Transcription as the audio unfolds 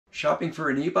Shopping for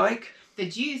an e-bike? The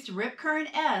Juiced RipCurrent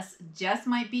S just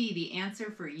might be the answer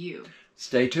for you.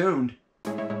 Stay tuned.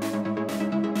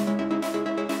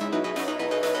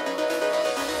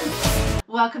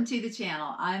 Welcome to the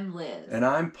channel. I'm Liz. And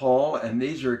I'm Paul, and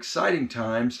these are exciting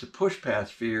times to push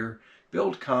past fear,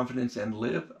 build confidence, and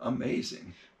live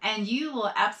amazing. And you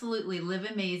will absolutely live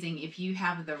amazing if you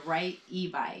have the right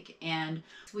e-bike. And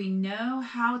we know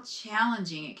how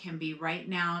challenging it can be right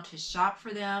now to shop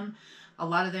for them. A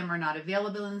lot of them are not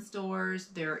available in stores.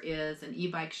 There is an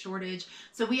e-bike shortage.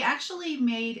 So we actually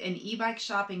made an e-bike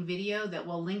shopping video that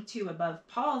we'll link to above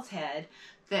Paul's head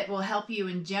that will help you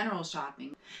in general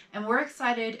shopping. And we're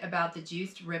excited about the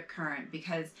Juiced RipCurrent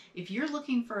because if you're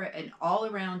looking for an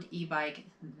all-around e-bike,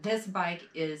 this bike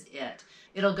is it.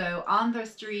 It'll go on the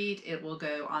street, it will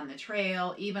go on the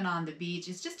trail, even on the beach.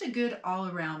 It's just a good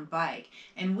all-around bike.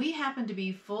 And we happen to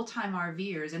be full-time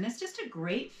RVers, and it's just a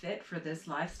great fit for this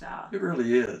lifestyle. It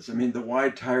really is. I mean, the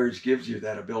wide tires gives you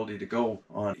that ability to go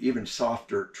on even soft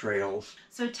dirt trails.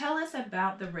 So tell us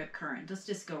about the RipCurrent. Let's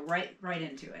just go right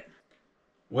into it.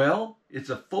 Well, it's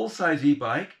a full-size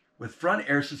e-bike with front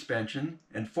air suspension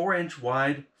and 4-inch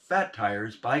wide fat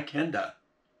tires by Kenda.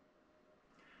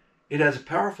 It has a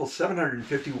powerful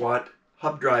 750-watt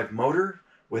hub drive motor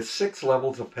with 6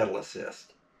 levels of pedal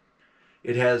assist.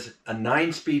 It has a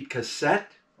 9-speed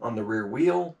cassette on the rear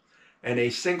wheel and a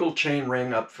single chain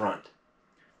ring up front.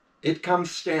 It comes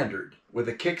standard with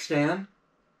a kickstand,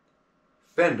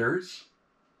 fenders,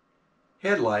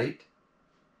 headlight,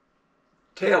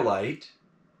 taillight,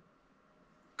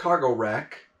 cargo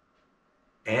rack,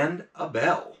 and a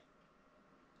bell.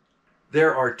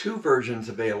 There are 2 versions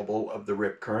available of the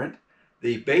RipCurrent,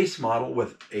 the base model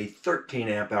with a 13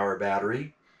 amp hour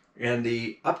battery and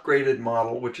the upgraded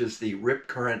model, which is the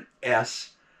RipCurrent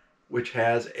S, which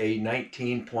has a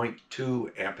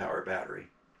 19.2 amp hour battery.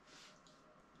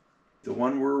 The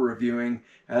one we're reviewing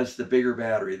has the bigger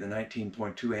battery, the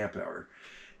 19.2 amp hour.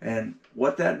 And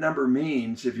what that number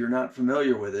means, if you're not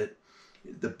familiar with it,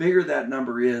 the bigger that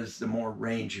number is, the more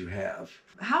range you have.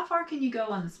 How far can you go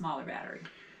on the smaller battery?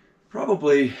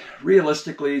 Probably,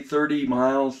 realistically, 30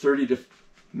 miles, 30 to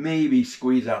maybe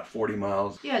squeeze out 40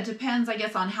 miles. Yeah, it depends, I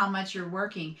guess, on how much you're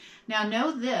working. Now,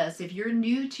 know this, if you're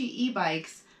new to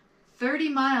e-bikes, 30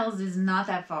 miles is not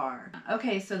that far.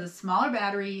 Okay, so the smaller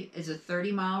battery is a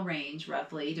 30-mile range,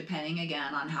 roughly, depending,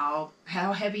 again, on how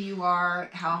heavy you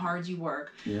are, how hard you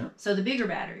work. Yeah. So the bigger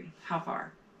battery, how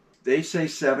far? They say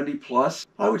 70 plus.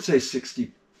 I would say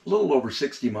 60, a little over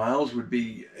 60 miles would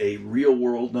be a real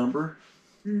world number.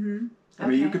 Mm-hmm. I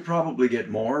mean, you could probably get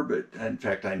more, but in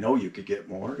fact, I know you could get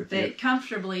more. If but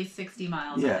comfortably 60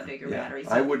 miles on the bigger battery.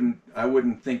 So I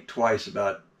wouldn't think twice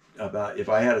about if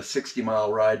I had a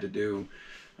 60-mile ride to do,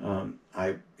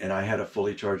 I had a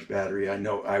fully charged battery,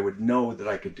 I would know that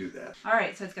I could do that. All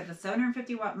right, so it's got the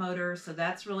 750-watt motor, so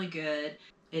that's really good.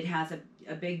 It has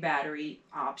a big battery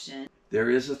option. There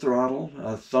is a throttle,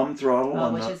 a thumb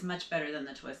throttle. Which is much better than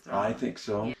the twist throttle. I think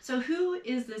so. Yeah. So who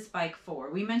is this bike for?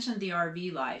 We mentioned the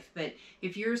RV life, but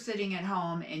if you're sitting at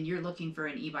home and you're looking for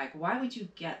an e-bike, why would you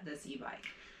get this e-bike?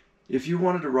 If you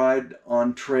wanted to ride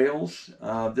on trails,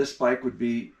 this bike would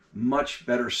be much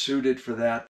better suited for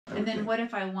that. And then what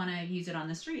if I want to use it on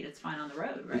the street? It's fine on the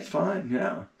road, right? It's fine,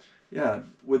 yeah. Yeah,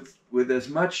 with as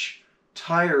much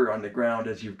tire on the ground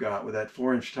as you've got, with that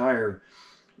 4-inch tire,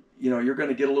 you know, you're going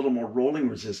to get a little more rolling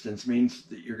resistance. Means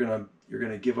that you're going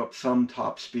to give up some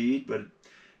top speed, but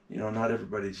you know, not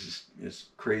everybody's as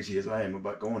crazy as I am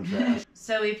about going fast.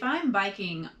 So if I'm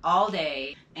biking all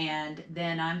day and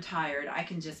then I'm tired, I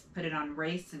can just put it on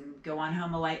race and go on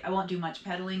home. I won't do much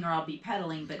pedaling, or I'll be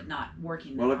pedaling but not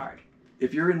working that hard.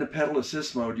 If you're in the pedal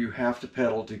assist mode, you have to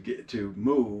pedal to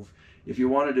move. If you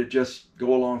wanted to just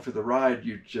go along for the ride,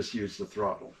 you just use the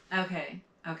throttle. Okay.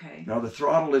 Okay. Now the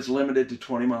throttle is limited to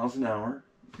 20 miles an hour.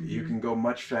 Mm-hmm. You can go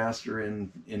much faster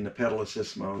in the pedal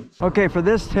assist modes. Okay, for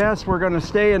this test we're going to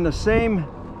stay in the same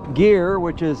gear,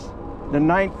 which is the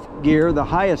 9th gear, the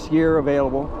highest gear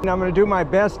available. And I'm going to do my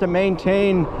best to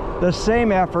maintain the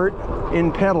same effort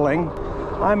in pedaling.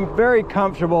 I'm very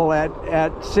comfortable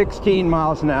at 16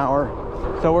 miles an hour.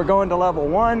 So we're going to level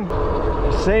 1.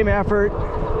 Same effort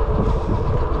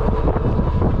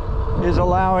is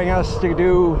allowing us to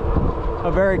do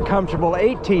a very comfortable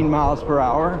 18 miles per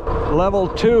hour. Level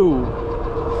 2,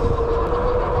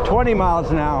 20 miles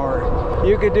an hour.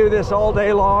 You could do this all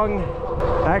day long.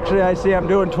 Actually, I see I'm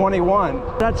doing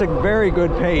 21. That's a very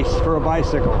good pace for a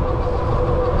bicycle.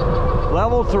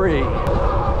 Level 3.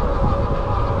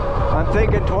 I'm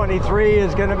thinking 23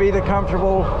 is going to be the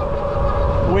comfortable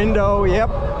window. Yep.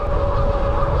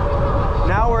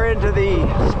 Now we're into the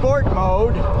sport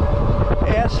mode.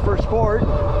 S for sport.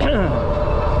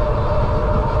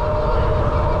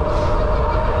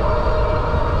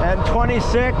 And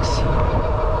 26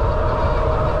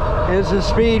 is the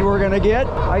speed we're going to get.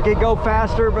 I could go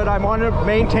faster, but I want to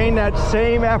maintain that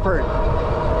same effort.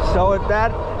 So at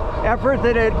that effort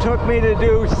that it took me to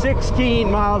do 16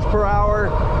 miles per hour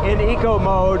in eco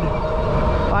mode,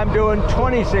 I'm doing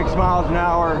 26 miles an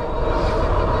hour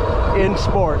in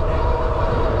sport.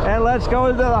 And let's go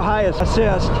to the highest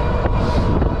assist.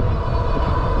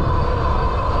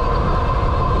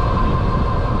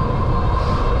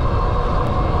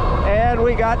 And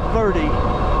we got 30.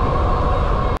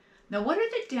 Now, what are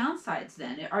the downsides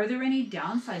then? Are there any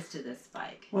downsides to this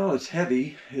bike? Well, it's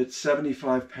heavy. It's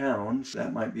 75 pounds.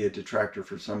 That might be a detractor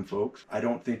for some folks. I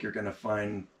don't think you're going to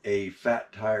find a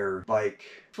fat tire bike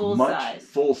full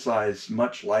size,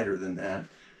 much lighter than that.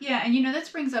 Yeah, and you know, this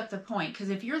brings up the point, because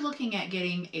if you're looking at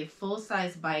getting a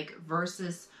full-size bike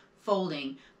versus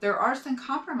folding, there are some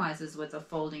compromises with a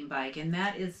folding bike, and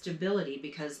that is stability,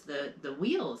 because the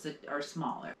wheels are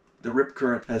smaller. The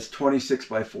RipCurrent has 26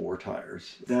 by 4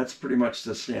 tires. That's pretty much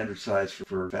the standard size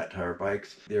for fat tire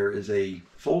bikes. There is a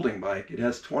folding bike. It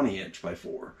has 20" by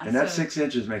 4. And that 6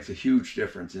 inches makes a huge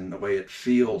difference in the way it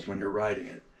feels when you're riding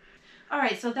it. All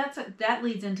right, so that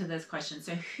leads into this question.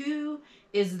 So who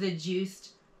is the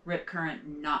Juiced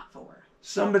RipCurrent not for?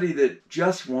 Somebody that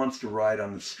just wants to ride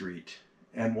on the street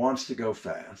and wants to go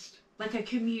fast. Like a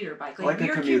commuter bike. Like if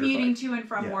you're commuting to and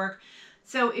from work.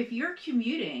 So if you're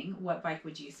commuting, what bike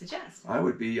would you suggest? I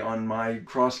would be on my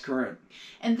cross current.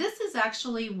 And this is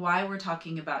actually why we're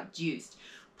talking about Juiced.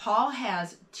 Paul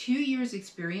has 2 years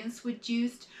experience with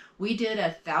Juiced. We did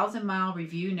a 1,000-mile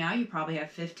review. Now you probably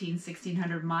have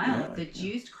 1,600 miles. Yeah, the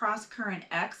Juiced Cross Current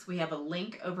X, we have a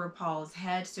link over Paul's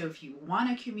head. So if you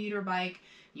want a commuter bike,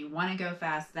 you want to go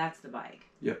fast, that's the bike.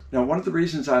 Yep. Now, one of the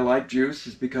reasons I like Juiced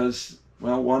is because,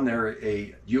 well, one, they're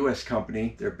a U.S.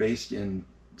 company. They're based in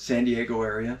San Diego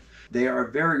area. They are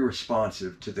very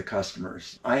responsive to the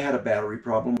customers. I had a battery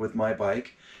problem with my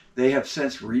bike. They have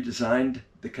since redesigned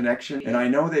the connection, and I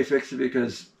know they fixed it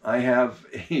because I have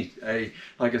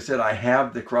like I said, I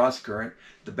have the cross current.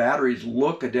 The batteries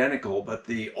look identical, but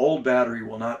the old battery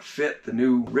will not fit the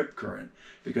new RipCurrent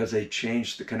because they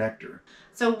changed the connector.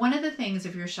 So one of the things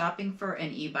if you're shopping for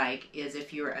an e-bike is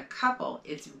if you're a couple,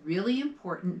 it's really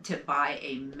important to buy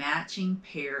a matching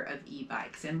pair of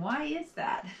e-bikes. And why is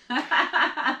that?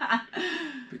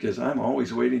 Because I'm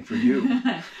always waiting for you.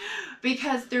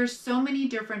 Because there's so many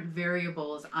different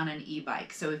variables on an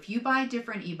e-bike. So if you buy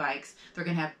different e-bikes, they're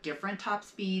going to have different top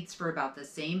speeds for about the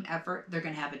same effort. They're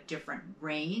going to have a different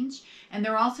range, and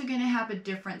they're also going to have a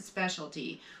different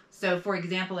specialty. So for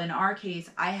example, in our case,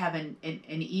 I have an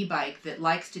e-bike that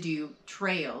likes to do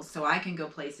trails, so I can go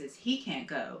places he can't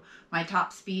go. My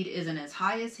top speed isn't as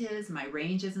high as his, my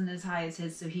range isn't as high as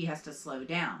his, so he has to slow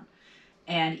down.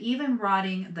 And even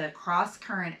riding the Cross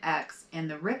Current X and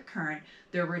the RipCurrent,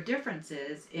 there were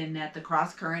differences in that the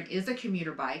Cross Current is a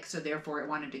commuter bike, so therefore it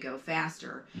wanted to go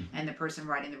faster, and the person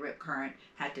riding the RipCurrent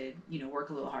had to, work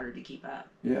a little harder to keep up.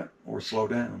 Yeah, or slow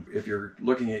down. If you're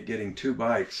looking at getting 2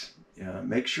 bikes,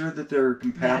 make sure that they're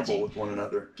compatible with one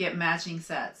another. Get matching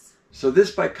sets. So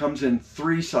this bike comes in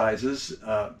 3 sizes,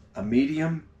 a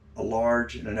medium, a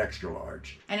large, and an extra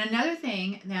large. And another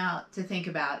thing now to think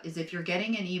about is if you're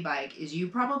getting an e-bike is you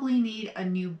probably need a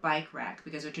new bike rack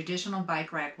because a traditional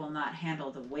bike rack will not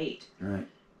handle the weight. Right.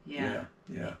 Yeah.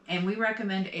 Yeah. And we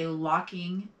recommend a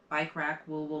locking bike rack.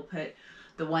 We'll put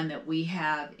the one that we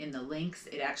have in the links.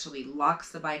 It actually locks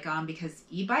the bike on because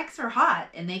e-bikes are hot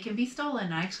and they can be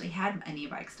stolen. I actually had an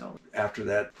e-bike stolen. After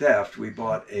that theft, we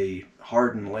bought a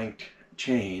hardened linked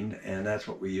chain, and that's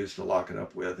what we use to lock it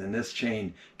up with. And this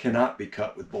chain cannot be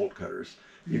cut with bolt cutters.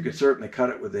 You could certainly cut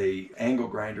it with a angle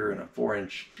grinder and a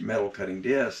 4-inch metal cutting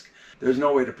disc. There's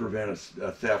no way to prevent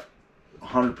a theft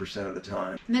 100% of the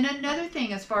time. And then another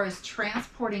thing as far as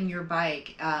transporting your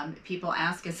bike, people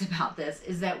ask us about this,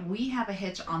 is that we have a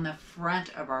hitch on the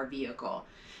front of our vehicle.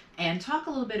 And talk a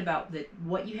little bit about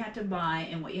what you had to buy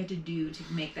and what you had to do to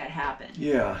make that happen.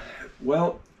 Yeah,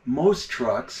 well, most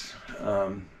trucks,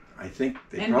 I think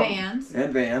they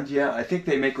vans, yeah. I think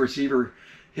they make receiver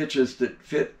hitches that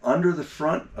fit under the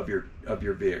front of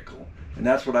your vehicle, and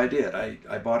that's what I did.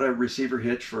 I bought a receiver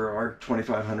hitch for our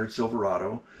 2500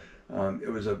 Silverado. It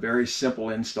was a very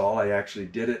simple install. I actually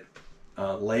did it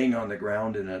laying on the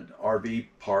ground in an RV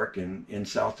park in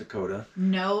South Dakota.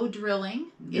 No drilling.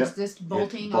 Yep. It's just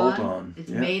bolting on. It's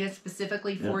made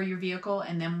specifically for your vehicle,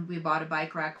 and then we bought a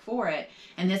bike rack for it,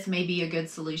 and this may be a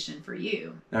good solution for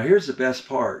you. Now here's the best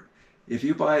part. If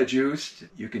you buy a Juiced,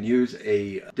 you can use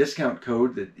a discount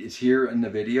code that is here in the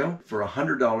video for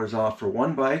 $100 off for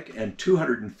one bike and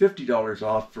 $250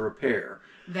 off for a pair.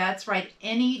 That's right,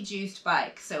 any Juiced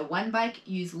bike. So one bike,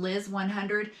 use Liz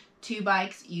 100, two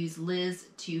bikes, use Liz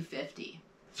 250.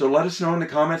 So let us know in the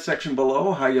comment section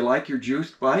below how you like your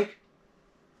Juiced bike.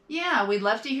 Yeah, we'd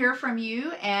love to hear from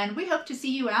you, and we hope to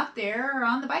see you out there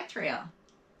on the bike trail.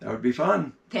 That would be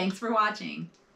fun. Thanks for watching.